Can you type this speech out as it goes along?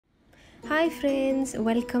Hi friends,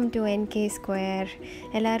 welcome to NK Square.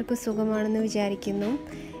 എല്ലാവർക്കും സുഖമാണെന്ന് വിചാരിക്കുന്നു.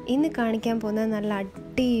 ഇന്ന് കാണിക്കാൻ പോകുന്ന നല്ല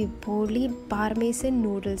അടിപൊളി പാർമേസൻ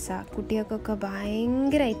നൂഡിൽസാ. കുട്ടികൾക്കൊക്കെ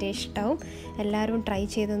ഭയങ്കരമായിട്ട് ഇഷ്ടമാവും. എല്ലാവരും ട്രൈ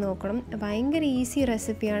ചെയ്ത് നോക്കണം. ഭയങ്കര ഈസി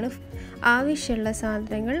റെസിപ്പിയാണ്. ആവശ്യമുള്ള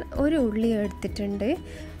സാധനങ്ങൾ ഒരു ഉള്ളി എടുത്തിട്ടുണ്ട്,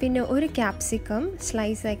 പിന്നെ ഒരു ക്യാപ്സിക്കം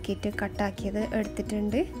സ്ലൈസ് ആക്കിയിട്ട് കട്ടാക്കിയത്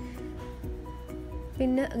എടുത്തിട്ടുണ്ട്,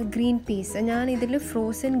 പിന്നെ ഗ്രീൻ പീസ്, ഞാനിതിൽ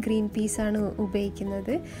ഫ്രോസൺ ഗ്രീൻ പീസാണ്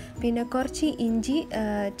ഉപയോഗിക്കുന്നത്, പിന്നെ കുറച്ച് ഇഞ്ചി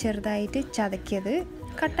ചെറുതായിട്ട് ചതക്കിയത്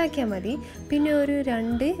കട്ടാക്കിയാൽ മതി, പിന്നെ ഒരു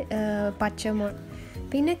 2 പച്ചമുളക്,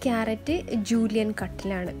 പിന്നെ ക്യാരറ്റ് ജൂലിയൻ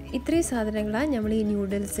കട്ടിലാണ്. ഇത്രയും സാധനങ്ങളാണ് നമ്മൾ ഈ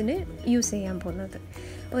നൂഡിൽസിന് യൂസ് ചെയ്യാൻ പോകുന്നത്.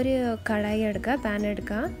 ഒരു കടായി എടുക്കുക, പാൻ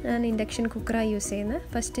എടുക്കുക. ഞാൻ ഇൻഡക്ഷൻ കുക്കറാണ് യൂസ് ചെയ്യുന്നത്.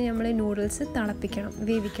 ഫസ്റ്റ് നമ്മൾ നൂഡിൽസ് തിളപ്പിക്കണം,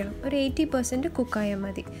 വേവിക്കണം. ഒരു 80% കുക്കായാൽ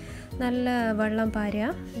മതി. നല്ല വെള്ളം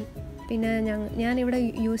പാരുക. പിന്നെ ഞാനിവിടെ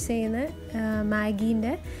യൂസ് ചെയ്യുന്ന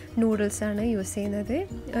മാഗീൻ്റെ നൂഡിൽസാണ് യൂസ് ചെയ്യുന്നത്.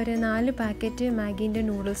 ഒരു 4 പാക്കറ്റ് മാഗീൻ്റെ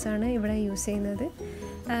നൂഡിൽസാണ് ഇവിടെ യൂസ് ചെയ്യുന്നത്.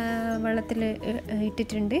 വെള്ളത്തിൽ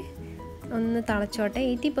ഇട്ടിട്ടുണ്ട്, ഒന്ന് തിളച്ചോട്ടെ.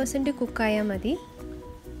 80% കുക്കായാൽ മതി.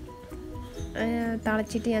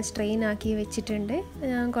 തിളച്ചിട്ട് ഞാൻ സ്ട്രെയിൻ ആക്കി വെച്ചിട്ടുണ്ട്.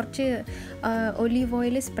 ഞാൻ കുറച്ച് ഒലീവ്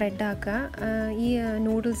ഓയിൽ സ്പ്രെഡ് ആക്കുക, ഈ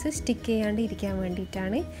നൂഡിൽസ് സ്റ്റിക്ക് ചെയ്യാണ്ട് ഇരിക്കാൻ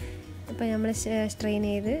വേണ്ടിയിട്ടാണ്. ഇപ്പോൾ നമ്മൾ സ്ട്രെയിൻ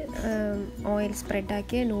ചെയ്ത് ഓയിൽ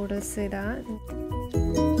സ്പ്രെഡാക്കിയ നൂഡിൽസ് ഇതാ.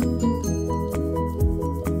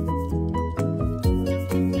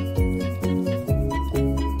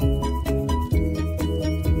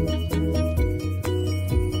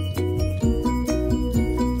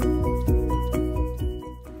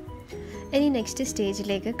 ഇനി നെക്സ്റ്റ്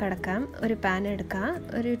സ്റ്റേജിലേക്ക് കടക്കാം. ഒരു പാൻ എടുക്കാം,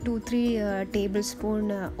 ഒരു 2-3 ടേബിൾ സ്പൂൺ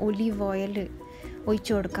ഒലീവ് ഓയിൽ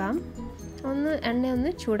ഒഴിച്ചു കൊടുക്കാം. എണ്ണ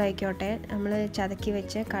ഒന്ന് ചൂടായിക്കോട്ടെ. നമ്മൾ ചതക്കി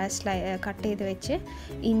വെച്ച് കട്ട് ചെയ്ത് വെച്ച്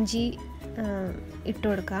ഇഞ്ചി ഇട്ട്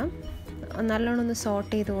കൊടുക്കാം. നല്ലോണം ഒന്ന്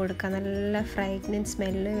സോട്ട് ചെയ്ത് കൊടുക്കാം. നല്ല ഫ്രാഗ്രൻസ്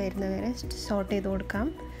സ്മെല്ല് വരുന്നവരെ സോട്ട് ചെയ്ത് കൊടുക്കാം.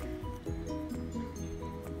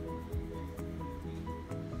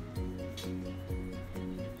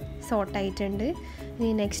 സോട്ടായിട്ടുണ്ട്.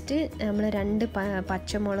 ഇനി നെക്സ്റ്റ് നമ്മൾ 2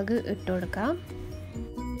 പച്ചമുളക് ഇട്ട് കൊടുക്കാം.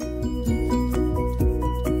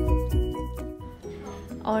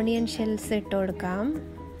 ഓണിയൻ ഷെൽസ് ഇട്ട് കൊടുക്കാം.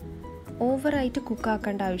 ഓവറായിട്ട്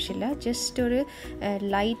കുക്കാക്കേണ്ട ആവശ്യമില്ല, ജസ്റ്റ് ഒരു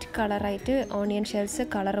ലൈറ്റ് കളറായിട്ട് ഓണിയൻ ഷെൽസ്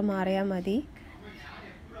കളർ മാറിയാൽ മതി.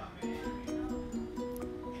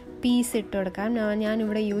 പീസ് ഇട്ട് കൊടുക്കാം.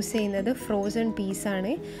 ഞാനിവിടെ യൂസ് ചെയ്യുന്നത് ഫ്രോസൺ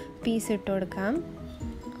പീസാണ്. പീസ് ഇട്ട് കൊടുക്കാം.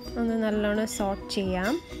 ഒന്ന് നല്ലോണം സോട്ട്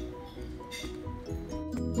ചെയ്യാം.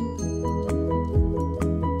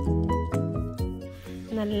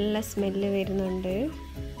 നല്ല സ്മെല്ല് വരുന്നുണ്ട്.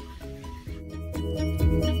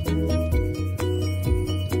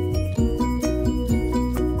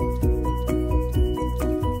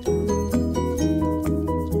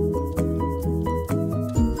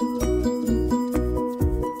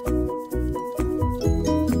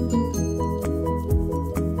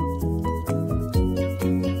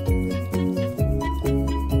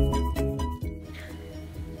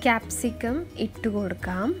 ക്യാപ്സിക്കം ഇട്ട്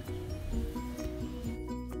കൊടുക്കാം.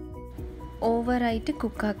 ഓവറായിട്ട്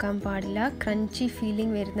കുക്കാക്കാൻ പാടില്ല, ക്രഞ്ചി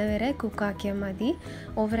ഫീലിംഗ് വരുന്നവരെ കുക്കാക്കിയാൽ മതി.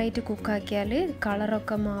 ഓവറായിട്ട് കുക്കാക്കിയാൽ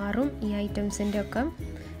കളറൊക്കെ മാറും ഈ ഐറ്റംസിൻ്റെ ഒക്കെ.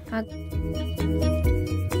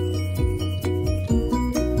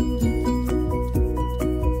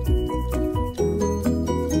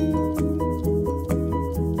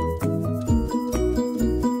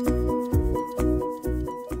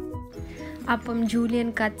 അപ്പം Julian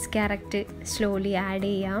cuts carrot slowly add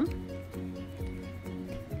ചെയ്യാം.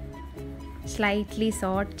 സ്ലൈറ്റ്ലി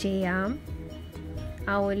സോട്ട് ചെയ്യാം.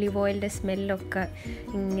 ആ ഒലിവ് ഓയിലിൻ്റെ സ്മെല്ലൊക്കെ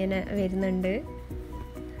ഇങ്ങനെ വരുന്നുണ്ട്.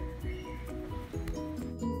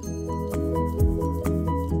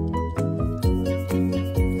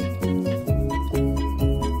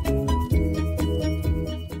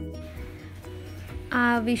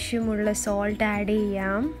 ആവശ്യമുള്ള സോൾട്ട് ആഡ്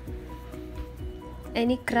ചെയ്യാം.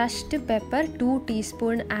 ഇനി ക്രഷ്ഡ് പെപ്പർ 2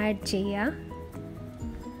 ടീസ്പൂൺ ആഡ് ചെയ്യുക.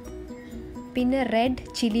 പിന്നെ red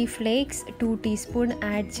chilli flakes 2 teaspoon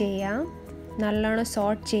add ചെയ്യാം. നല്ലോണം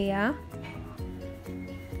സോട്ട് ചെയ്യുക.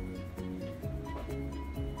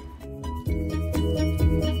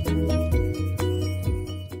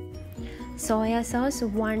 Soya sauce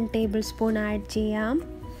 1 table spoon add ചെയ്യാം.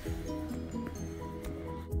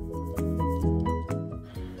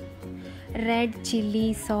 Red chilli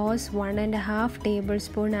sauce 1.5 table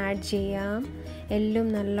spoon add ചെയ്യാം. എല്ലാം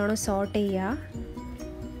നല്ലോണം സോട്ട് ചെയ്യുക.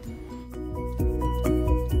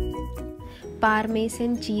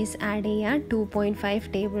 പാർമേസൻ ചീസ് ആഡ് ചെയ്യുക 2.5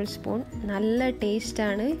 ടേബിൾ സ്പൂൺ. നല്ല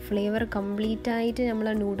ടേസ്റ്റാണ്. ഫ്ലേവർ കംപ്ലീറ്റ് ആയിട്ട്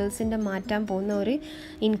നമ്മളെ നൂഡിൽസിൻ്റെ മാറ്റാൻ പോകുന്ന ഒരു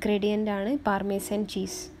ഇൻഗ്രീഡിയൻ്റ് ആണ് പാർമേസൻ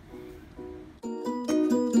ചീസ്.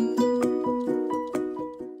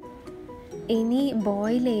 ഇനി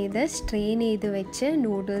ബോയിൽ ചെയ്ത് സ്ട്രെയിൻ ചെയ്ത് വെച്ച്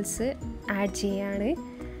നൂഡിൽസ് ആഡ് ചെയ്യാണ്.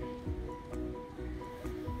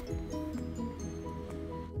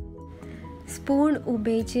 സ്പൂൺ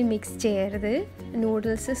ഉപയോഗിച്ച് മിക്സ് ചെയ്യരുത്,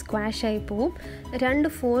 നൂഡിൽസ് സ്ക്വാഷ് ആയി പോവും. 2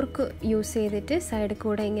 ഫോർക്ക് യൂസ് ചെയ്തിട്ട് സൈഡിൽ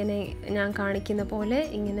കൂടെ ഇങ്ങനെ ഞാൻ കാണിക്കുന്ന പോലെ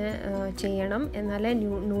ഇങ്ങനെ ചെയ്യണം. എന്നാലേ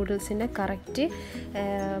നൂഡിൽസിൻ്റെ കറക്റ്റ്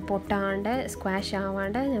പൊട്ടാണ്ട് സ്ക്വാഷ്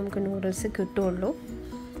ആവാണ്ട് നമുക്ക് നൂഡിൽസ് കിട്ടുള്ളൂ.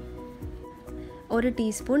 1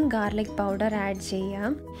 ടീസ്പൂൺ ഗാർലിക് പൗഡർ ആഡ്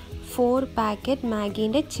ചെയ്യാം. 4 പാക്കറ്റ്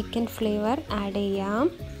മാഗീൻ്റെ ചിക്കൻ ഫ്ലേവർ ആഡ് ചെയ്യാം.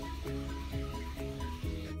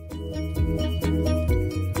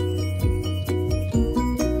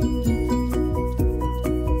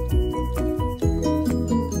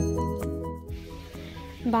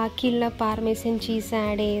 ബാക്കിയുള്ള പാർമേസൻ ചീസ്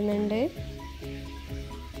ആഡ് ചെയ്യുന്നുണ്ട്.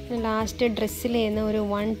 ലാസ്റ്റ് ഡ്രിസ്സിൽ ചെയ്യുന്ന ഒരു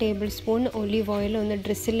 1 ടേബിൾ സ്പൂൺ ഒലിവ് ഓയിൽ ഒന്ന്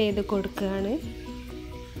ഡ്രിസ്സിൽ ചെയ്ത് കൊടുക്കുകയാണ്.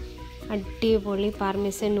 അടിപൊളി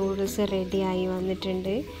പാർമേസൻ നൂഡിൽസ് റെഡിയായി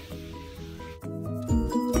വന്നിട്ടുണ്ട്.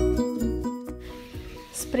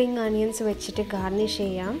 സ്പ്രിംഗ് ഓണിയൻസ് വെച്ചിട്ട് ഗാർണിഷ്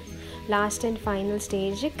ചെയ്യാം. Last and final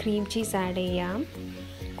stage cream cheese add ചെയ്യാം.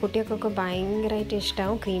 കുട്ടികൾക്കൊക്കെ ഭയങ്കരമായിട്ട്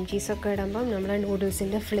ഇഷ്ടമാവും. ക്രീം ചീസൊക്കെ ഇടുമ്പം നമ്മുടെ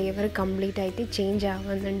നൂഡിൽസിൻ്റെ ഫ്ലേവർ കംപ്ലീറ്റ് ആയിട്ട് ചേഞ്ച്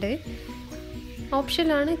ആവുന്നുണ്ട്.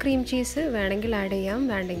 ഓപ്ഷനാണ് ക്രീം ചീസ്, വേണമെങ്കിൽ ആഡ് ചെയ്യാം,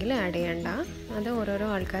 വേണ്ടെങ്കിൽ ആഡ് ചെയ്യണ്ട. അത് ഓരോരോ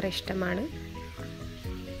ആൾക്കാരുടെ ഇഷ്ടമാണ്.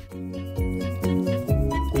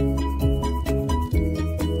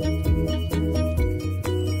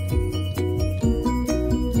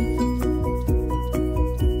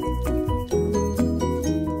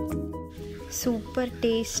 സൂപ്പർ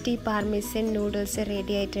ടേസ്റ്റി പാർമേസൻ നൂഡിൽസ്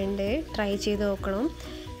റെഡി ആയിട്ടുണ്ട്. ട്രൈ ചെയ്ത് നോക്കണം.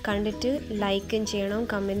 കണ്ടിട്ട് ലൈക്കും ചെയ്യണം,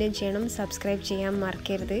 കമൻറ്റും ചെയ്യണം, സബ്സ്ക്രൈബ് ചെയ്യാൻ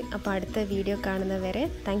മറക്കരുത്. അപ്പോൾ അടുത്ത വീഡിയോ കാണുന്നവരെ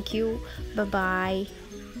താങ്ക് യു, ബൈ.